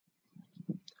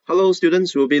Hello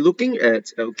students, we'll be looking at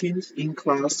Alkenes in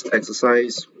class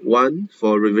exercise 1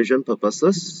 for revision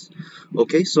purposes.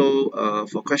 Okay, so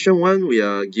for question 1, we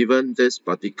are given this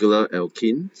particular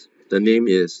alkene. The name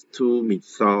is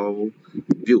 2-methyl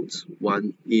bute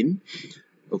 1-ene.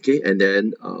 Okay, and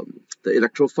then the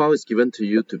electrophile is given to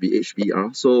you to be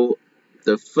HBr. So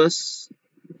the first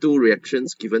two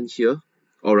reactions given here,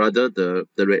 or rather the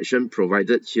reaction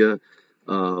provided here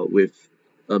with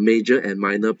a major and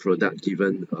minor product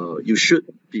given, you should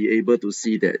be able to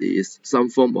see that it is some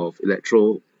form of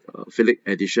electrophilic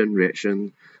addition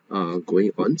reaction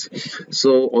going on.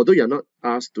 So although you're not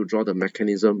asked to draw the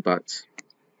mechanism, but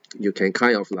you can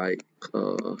kind of like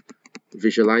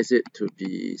visualize it to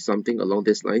be something along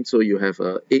this line. So you have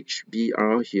a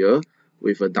HBr here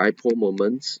with a dipole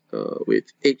moment with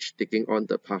H taking on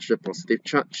the partial positive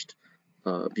charged,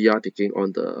 Br taking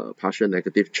on the partial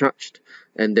negative charged,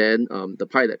 and then the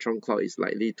pi electron cloud is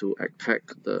likely to attack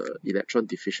the electron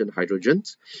deficient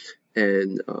hydrogens,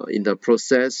 and in the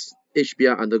process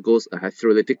HBr undergoes a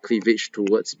heterolytic cleavage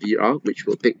towards Br, which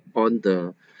will take on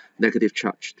the negative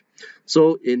charged.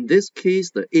 So in this case,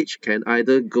 the H can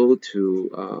either go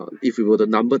to, if we were to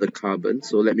number the carbon,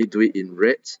 so let me do it in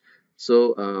red.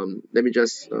 So let me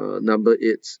just number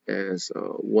it as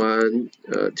 1,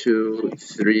 2,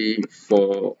 3,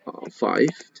 4, 5.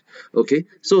 Okay,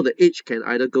 so the H can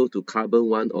either go to carbon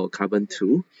 1 or carbon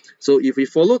 2. So if we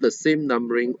follow the same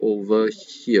numbering over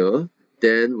here,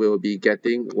 then we'll be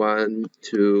getting 1,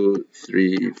 2,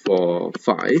 3, 4,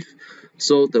 5.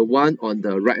 So the one on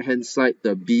the right hand side,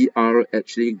 the Br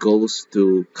actually goes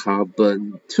to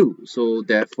carbon 2. So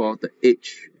therefore the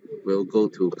H will go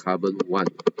to carbon 1.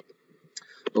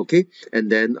 Okay,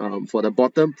 and then for the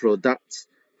bottom product,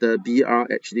 the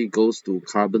Br actually goes to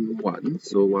carbon 1.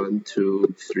 So 1,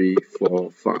 2, 3,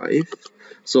 4, 5.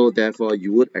 So therefore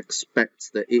you would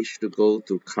expect the H to go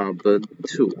to carbon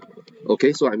 2.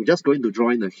 Okay, so I'm just going to draw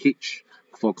in a H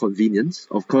for convenience.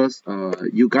 Of course,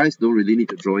 you guys don't really need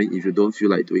to draw in if you don't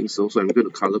feel like doing so. So I'm going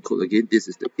to color code again. This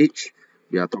is the H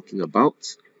we are talking about.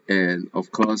 And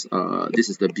of course, this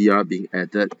is the Br being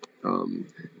added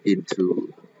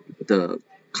into the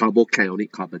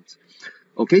carbocationic carbons.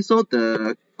 Okay, so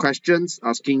the question's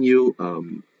asking you,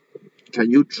 can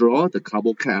you draw the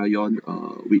carbocation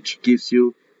which gives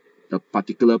you the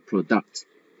particular product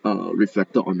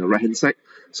reflected on the right hand side?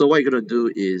 So what you're going to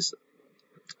do is,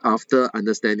 after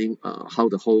understanding how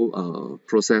the whole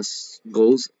process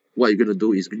goes, what you're going to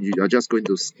do is you are just going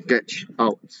to sketch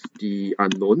out the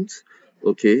unknowns,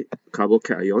 okay,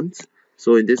 carbocations.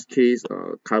 So in this case,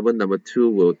 carbon number 2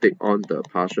 will take on the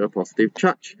partial positive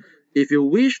charge. If you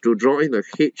wish to draw in a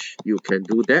H, you can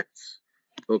do that.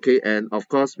 Okay, and of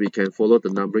course we can follow the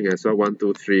numbering as well, 1,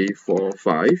 2, 3, 4,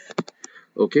 5.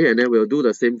 Okay, and then we'll do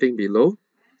the same thing below.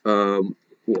 1,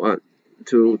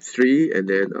 2, 3, and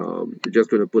then we're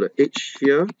just going to put an H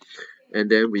here,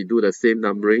 and then we do the same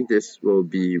numbering. This will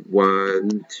be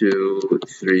 1, 2,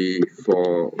 3,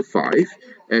 4, 5,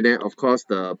 and then of course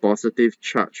the positive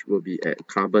charge will be at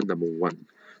carbon number 1.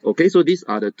 Okay, so these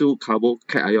are the two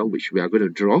carbocation which we are going to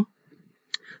draw.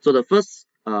 So the first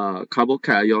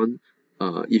carbocation,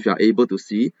 if you are able to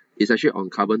see, is actually on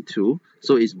carbon 2.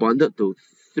 So it's bonded to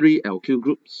 3 alkyl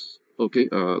groups. Okay,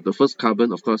 the first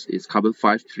carbon, of course, is carbon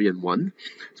 5, 3, and 1.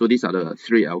 So these are the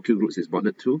 3 alkyl groups it's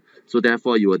bonded to. So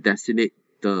therefore, you will designate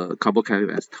the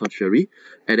carbocation as tertiary.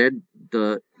 And then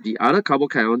the other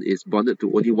carbocation is bonded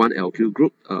to only 1 alkyl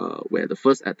group, where the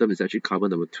first atom is actually carbon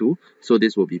number 2. So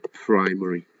this will be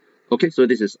primary. Okay, so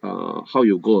this is how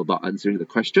you go about answering the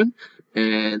question.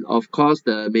 And of course,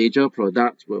 the major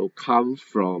product will come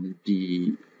from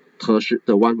the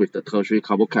one with the tertiary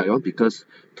carbocation, because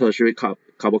tertiary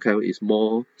carbocation is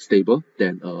more stable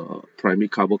than primary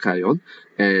carbocation.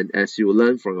 And as you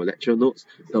learn from your lecture notes,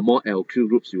 the more alkyl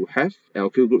groups you have,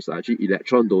 alkyl groups are actually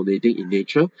electron donating in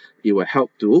nature, it will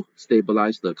help to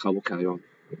stabilize the carbocation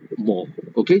more.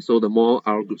 Okay, so the more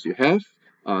R groups you have,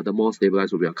 the more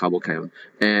stabilized will be a carbocation.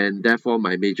 And therefore,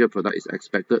 my major product is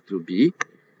expected to be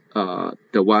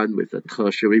the one with the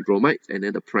tertiary bromides, and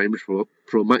then the primary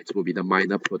bromides will be the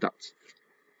minor products.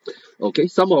 Okay,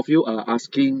 some of you are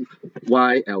asking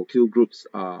why alkyl groups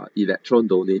are electron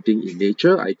donating in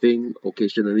nature. I think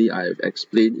occasionally I have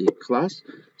explained in class,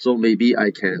 so maybe I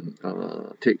can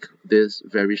take this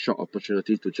very short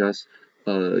opportunity to just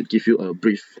give you a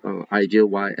brief idea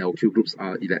why alkyl groups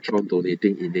are electron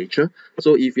donating in nature.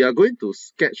 So if you are going to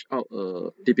sketch out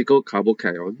a typical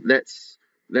carbocation, let's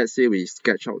say we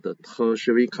sketch out the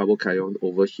tertiary carbocation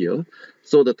over here.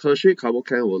 So the tertiary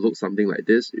carbocation will look something like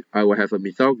this. I will have a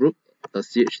methyl group, a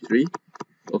CH3,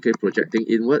 okay, projecting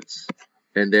inwards.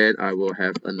 and then I will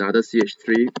have another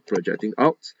CH3 projecting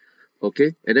out.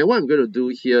 Okay, and then what I'm going to do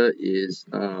here is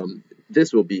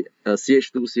this will be a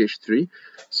CH2 CH3.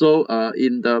 So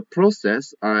in the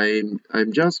process, I'm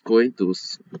just going to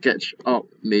sketch out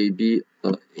maybe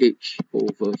a H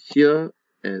over here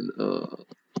and a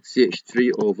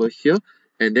CH3 over here,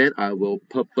 and then I will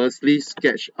purposely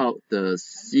sketch out the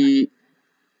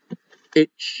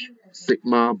CH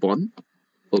sigma bond,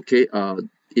 okay,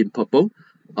 in purple,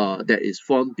 that is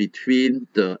formed between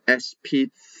the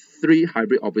sp3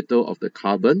 hybrid orbital of the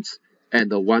carbons and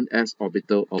the 1s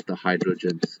orbital of the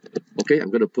hydrogens. Okay, I'm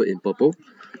going to put in purple.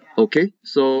 Okay,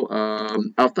 so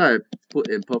after I put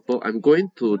in purple, I'm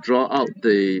going to draw out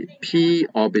the p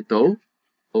orbital,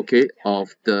 okay,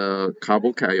 of the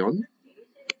carbocation.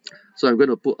 So I'm going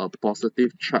to put a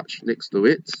positive charge next to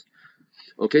it.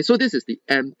 Okay, so this is the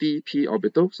empty p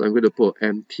orbital, so I'm going to put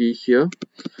empty here.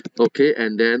 Okay,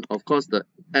 and then of course the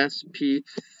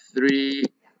sp3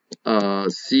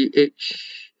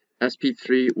 ch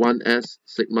sp3 1s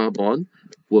sigma bond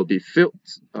will be filled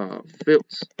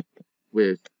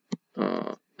with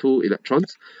 2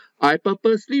 electrons. I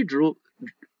purposely drew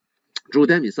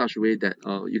them in such a way that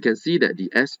you can see that the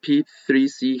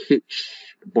sp3ch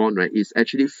bond, right, is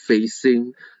actually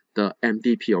facing the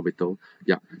empty p orbital.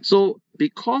 Yeah, so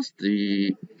because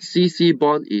the cc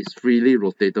bond is freely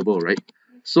rotatable, right,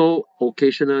 so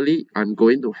occasionally I'm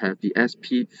going to have the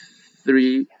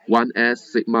sp3 1s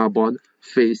sigma bond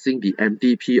facing the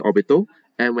empty p orbital,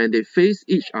 and when they face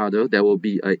each other there will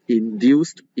be an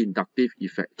induced inductive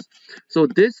effect. So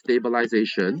this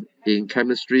stabilization in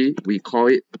chemistry we call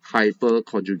it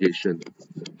hyperconjugation.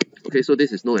 Okay, so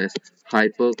this is known as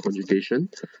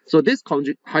hyperconjugation. So this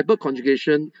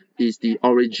hyperconjugation is the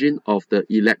origin of the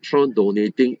electron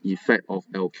donating effect of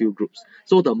alkyl groups.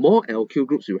 So the more alkyl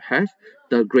groups you have,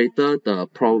 the greater the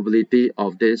probability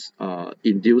of this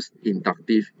induced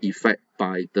inductive effect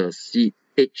by the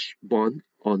CH bond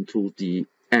onto the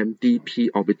empty p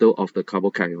orbital of the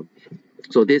carbocation.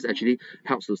 So this actually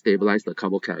helps to stabilize the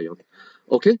carbocation.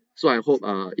 Okay, so I hope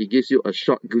it gives you a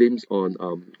short glimpse on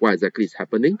what exactly is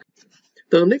happening.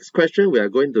 The next question we are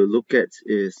going to look at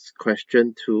is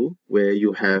question 2, where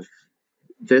you have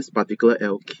this particular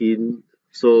alkene.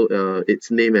 So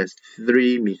it's named as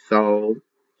 3-methyl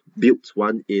built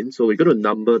 1-in. So we're going to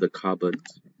number the carbons.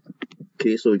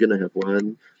 Okay, so we're going to have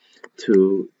 1,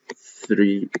 2,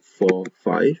 3, 4,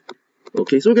 5.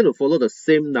 Okay, so we're going to follow the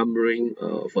same numbering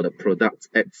for the products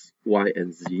X, Y,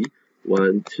 and Z.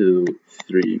 1, 2,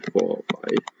 3, 4, 5.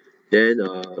 Then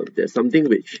there's something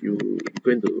which you're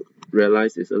going to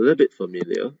realize is a little bit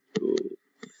familiar. 2,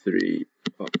 3,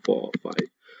 4, 5.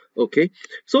 Okay,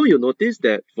 so you notice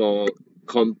that for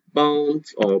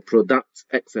compounds or products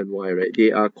X and Y, right,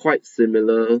 they are quite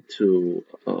similar to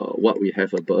what we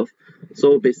have above.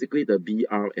 So basically the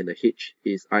Br and the H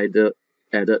is either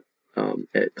added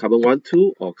at carbon 1,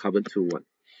 2 or carbon 2, 1.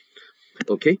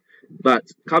 Okay, but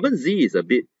carbon Z is a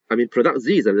bit, product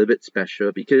Z is a little bit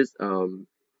special because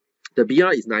the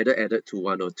Br is neither added to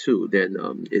 1 or 2, then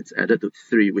it's added to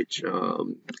 3, which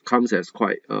comes as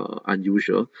quite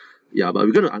unusual. Yeah, but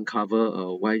we're going to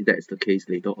uncover why that's the case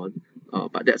later on.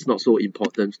 But that's not so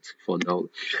important for now.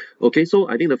 Okay, so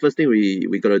I think the first thing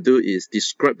we're going to do is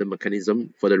describe the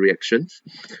mechanism for the reactions.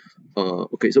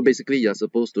 Okay, so basically you're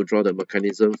supposed to draw the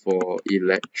mechanism for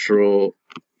electrophilic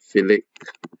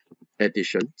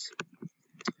additions.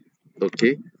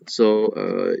 Okay,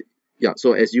 so yeah,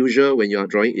 so as usual, when you are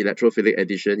drawing electrophilic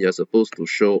addition, you're supposed to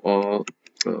show all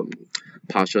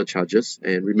partial charges,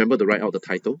 and remember to write out the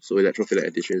title. So electrophilic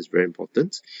addition is very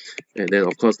important. And then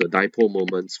of course the dipole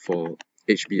moments for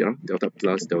HBr, delta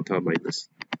plus, delta minus.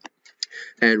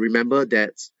 And remember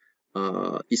that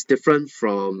it's different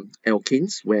from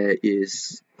alkenes, where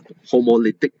is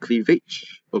homolytic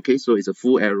cleavage. Okay, so it's a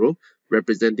full arrow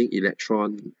representing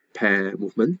electron pair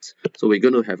movement. So we're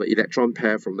going to have an electron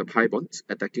pair from the pi bonds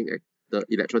attacking the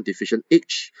electron deficient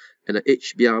H, and the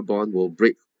HBr bond will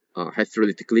break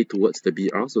heterolytically towards the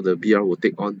Br, so the Br will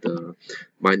take on the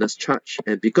minus charge.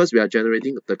 And because we are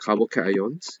generating the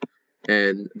carbocations,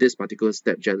 and this particular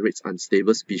step generates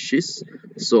unstable species,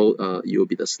 so it will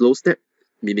be the slow step,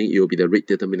 meaning it will be the rate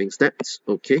determining steps.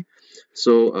 Okay,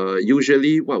 so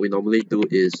usually what we normally do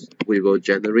is we will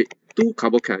generate 2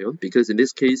 carbocation, because in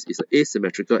this case it's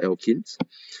asymmetrical alkenes.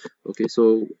 Okay,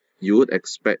 so you would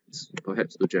expect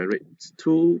perhaps to generate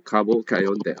 2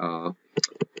 carbocation that are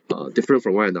different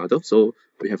from one another. So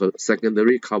we have a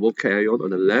secondary carbocation on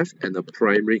the left and a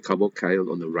primary carbocation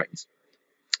on the right.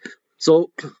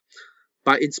 So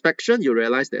by inspection, you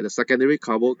realize that the secondary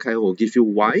carbocation will give you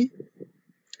Y,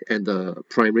 and the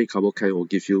primary carbocation will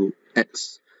give you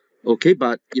X. Okay,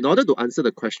 but in order to answer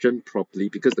the question properly,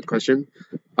 because the question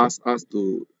asks us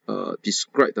to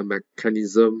describe the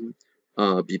mechanism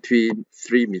between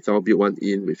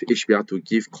 3-methyl-but-1-ene with HBr to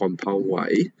give compound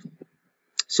Y,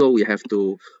 so we have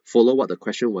to follow what the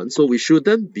question wants. So we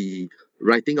shouldn't be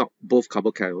writing out both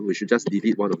carbocation. We should just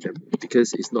delete one of them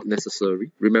because it's not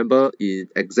necessary. Remember, in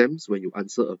exams, when you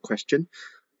answer a question,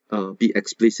 be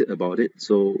explicit about it.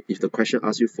 So if the question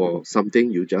asks you for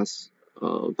something, you just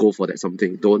go for that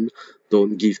something. Don't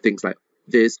give things like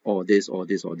this or this or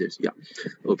this or this. Yeah.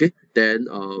 Okay. Then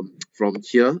from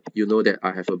here, you know that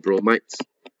I have a bromide.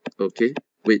 Okay,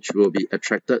 which will be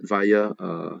attracted via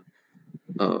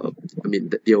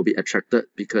they will be attracted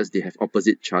because they have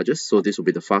opposite charges. So this will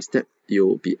be the fast step.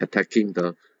 You'll be attacking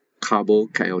the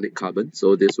carbocationic carbon.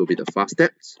 So this will be the fast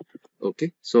steps.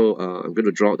 Okay, so I'm going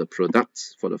to draw the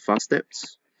products for the fast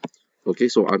steps. Okay,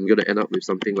 so I'm going to end up with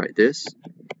something like this,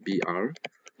 Br.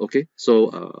 Okay,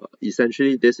 so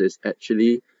essentially this is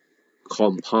actually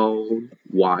compound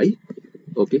Y.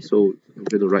 Okay, so I'm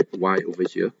going to write Y over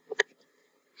here.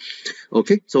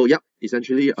 Okay, so yeah,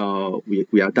 essentially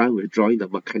we are done with drawing the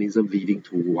mechanism leading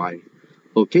to Y.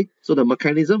 Okay, so the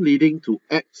mechanism leading to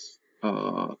X,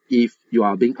 if you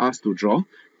are being asked to draw,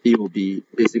 it will be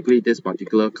basically this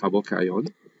particular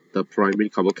carbocation, the primary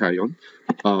carbocation,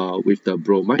 with the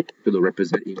bromide going to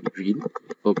represent in green.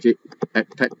 Okay,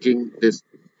 attacking this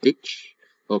H.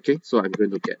 Okay, so I'm going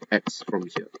to get X from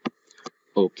here.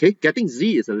 Okay, getting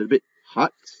Z is a little bit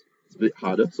hard. It's a bit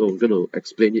harder, so I'm going to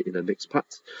explain it in the next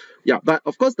part. Yeah, but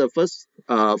of course, the first,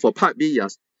 for part B,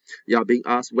 you are being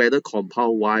asked whether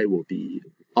compound Y will be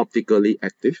optically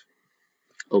active.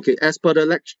 Okay, as per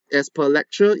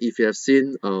lecture, if you have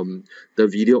seen the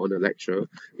video on the lecture,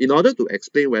 in order to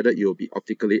explain whether it will be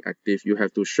optically active, you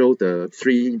have to show the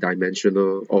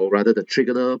three-dimensional, or rather the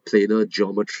trigonal planar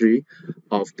geometry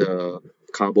of the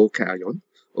carbocation.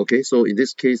 Okay, so in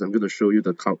this case, I'm going to show you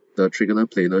the trigonal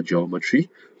planar geometry.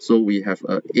 So we have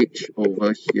a H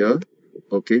over here,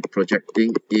 okay,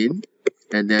 projecting in,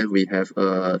 and then we have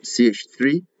a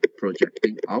CH3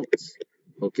 projecting out.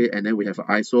 Okay, and then we have an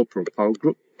isopropyl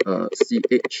group,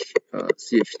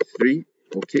 CH3.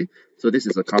 Okay, so this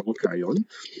is a carbocation.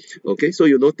 Okay, so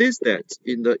you notice that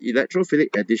in the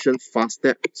electrophilic addition fast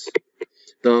steps,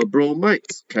 the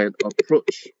bromides can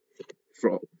approach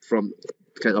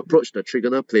the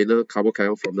trigonal planar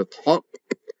carbocation from the top,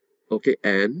 okay,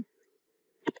 and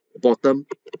bottom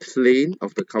plane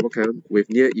of the carbocation with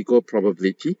near equal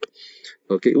probability.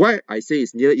 Okay, why I say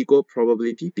it's near equal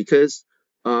probability? Because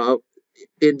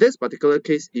in this particular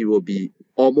case, it will be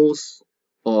almost,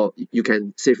 or you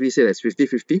can safely say that's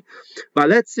 50-50. But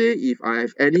let's say if I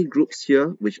have any groups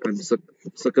here, which I'm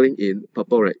circling in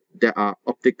purple, right, that are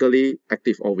optically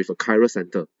active or with a chiral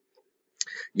center,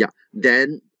 yeah,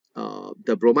 then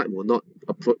the bromide will not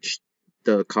approach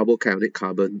the carbocationic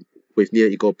carbon with near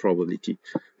equal probability.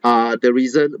 The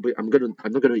reason I'm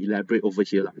not gonna elaborate over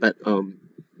here, but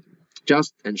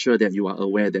just ensure that you are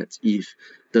aware that if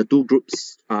the two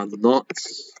groups are not,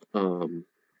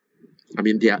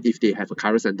 if they have a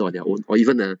chiral center on their own, or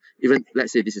even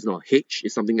let's say this is not a H,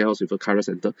 it's something else with a chiral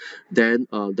center, then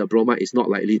the bromide is not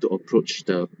likely to approach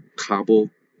the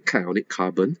carbocationic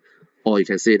carbon, or you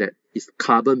can say that it's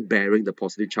carbon bearing the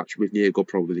positive charge with near equal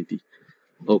probability.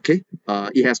 Okay,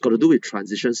 it has got to do with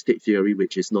transition state theory,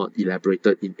 which is not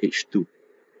elaborated in H2.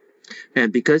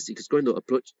 And because it's going to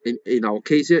approach, in our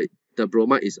case here, the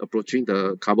bromide is approaching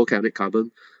the carbocationic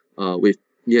carbon with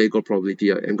near equal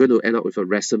probability. I'm going to end up with a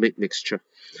racemic mixture.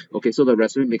 Okay, so the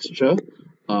racemic mixture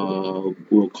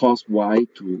will cause Y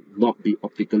to not be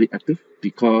optically active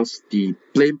because the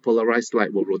plane polarized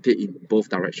light will rotate in both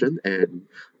directions, and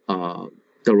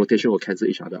the rotation will cancel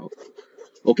each other out.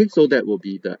 Okay, so that will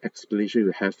be the explanation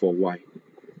we have for Y.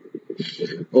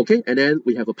 Okay, and then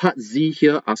we have a part Z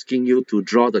here asking you to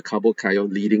draw the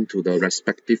carbocation leading to the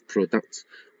respective products.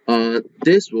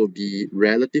 This will be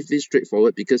relatively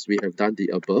straightforward because we have done the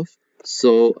above.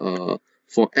 So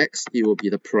for X, it will be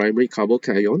the primary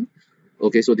carbocation.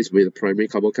 Okay, so this will be the primary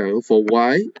carbocation. For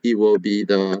Y, it will be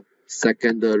the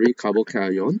secondary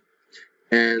carbocation.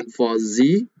 And for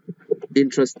Z,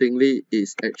 interestingly,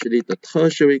 is actually the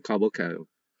tertiary carbocation.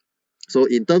 So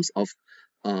in terms of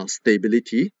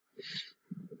stability,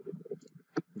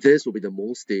 this will be the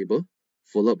most stable,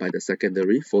 followed by the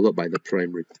secondary, followed by the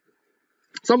primary.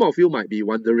 Some of you might be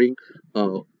wondering,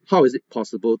 how is it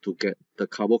possible to get the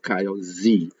carbocation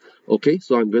Z? Okay,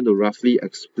 so I'm going to roughly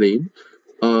explain.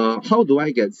 How do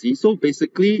I get Z? So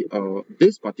basically,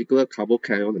 this particular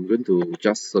carbocation, I'm going to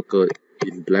just circle it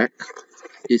in black,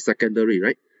 is secondary,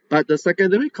 right? But the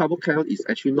secondary carbocation is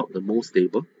actually not the most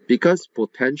stable because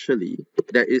potentially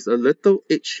there is a little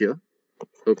edge here,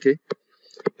 okay,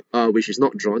 which is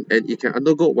not drawn, and it can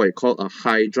undergo what you call a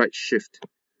hydride shift.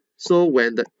 So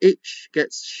when the edge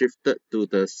gets shifted to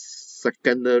the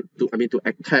secondary, to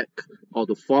attack or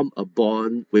to form a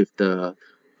bond with the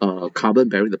carbon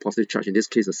bearing the positive charge, in this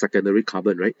case a secondary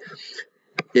carbon, right?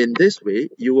 In this way,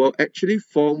 you will actually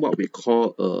form what we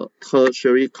call a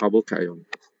tertiary carbocation.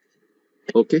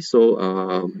 Okay, so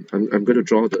I'm going to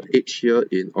draw the edge here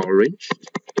in orange,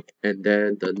 and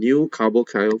then the new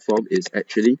carbocation form is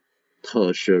actually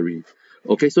tertiary.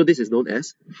 Okay, so this is known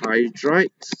as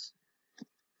hydride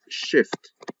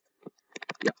shift.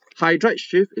 Yeah, hydride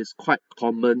shift is quite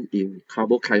common in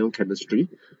carbocation chemistry.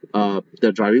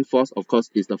 The driving force, of course,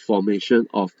 is the formation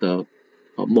of the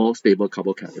more stable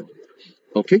carbocation.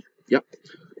 Okay, yep.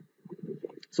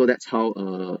 So that's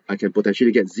how I can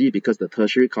potentially get Z, because the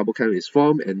tertiary carbocation is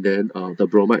formed, and then the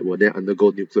bromide will then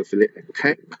undergo nucleophilic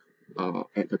attack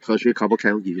at the tertiary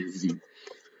carbocation, giving Z.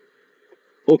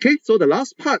 Okay, so the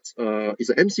last part is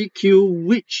an MCQ.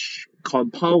 Which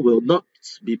compound will not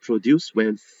be produced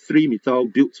when 3-methyl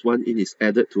butanone is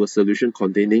added to a solution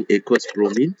containing aqueous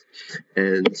bromine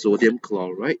and sodium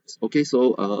chloride? Okay,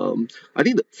 so I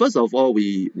think that first of all,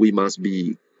 we must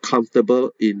be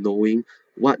comfortable in knowing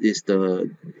what is the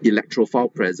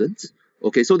electrophile present.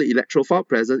 Okay, so the electrophile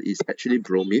present is actually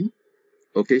bromine.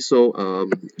 Okay, so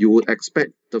you would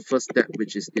expect the first step,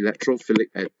 which is electrophilic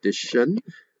addition,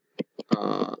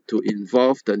 to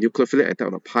involve the nucleophilic attack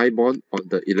of a pi bond on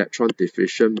the electron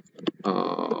deficient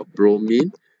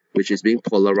bromine, which is being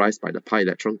polarized by the pi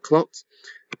electron clouds.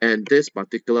 And this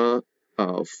particular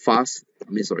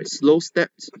slow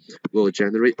steps will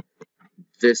generate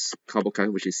this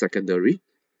carbocation, which is secondary.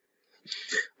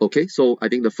 Okay, so I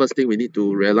think the first thing we need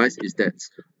to realize is that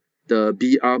the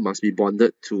Br must be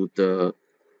bonded to the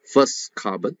first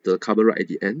carbon, the carbon right at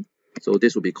the end. So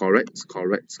this will be correct.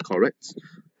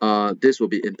 This will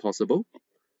be impossible,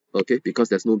 okay, because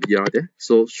there's no Br there.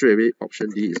 So straight away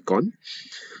option D is gone.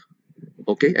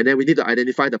 Okay, and then we need to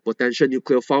identify the potential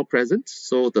nucleophile present.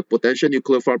 So the potential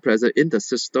nucleophile present in the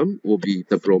system will be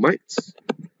the bromides.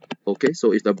 Okay,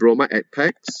 so if the bromide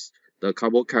attacks the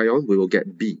carbocation, we will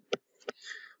get B.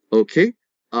 Okay,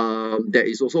 there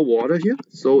is also water here.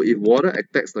 So if water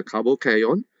attacks the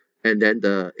carbocation and then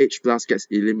the H plus gets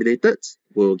eliminated,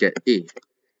 we'll get A.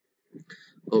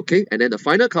 Okay, and then the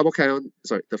final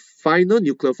the final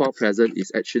nucleophile present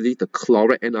is actually the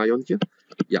chloride anion here.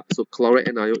 Yeah, so chloride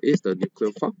anion is the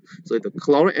nucleophile. So if the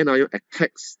chloride anion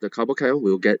attacks the carbocation,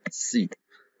 we'll get C.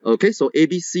 Okay, so A,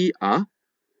 B, C are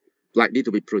likely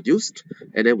to be produced,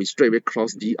 and then we straight away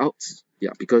cross D out.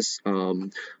 Yeah, because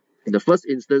in the first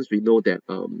instance, we know that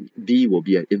B will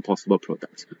be an impossible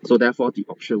product. So therefore, the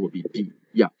option will be B.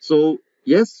 Yeah, so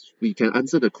yes, we can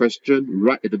answer the question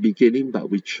right at the beginning, but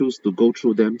we choose to go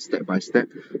through them step by step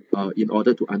in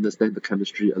order to understand the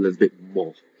chemistry a little bit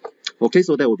more. Okay,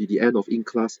 so that will be the end of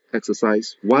in-class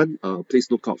exercise 1. Please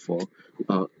look out for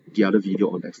the other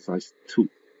video on exercise 2.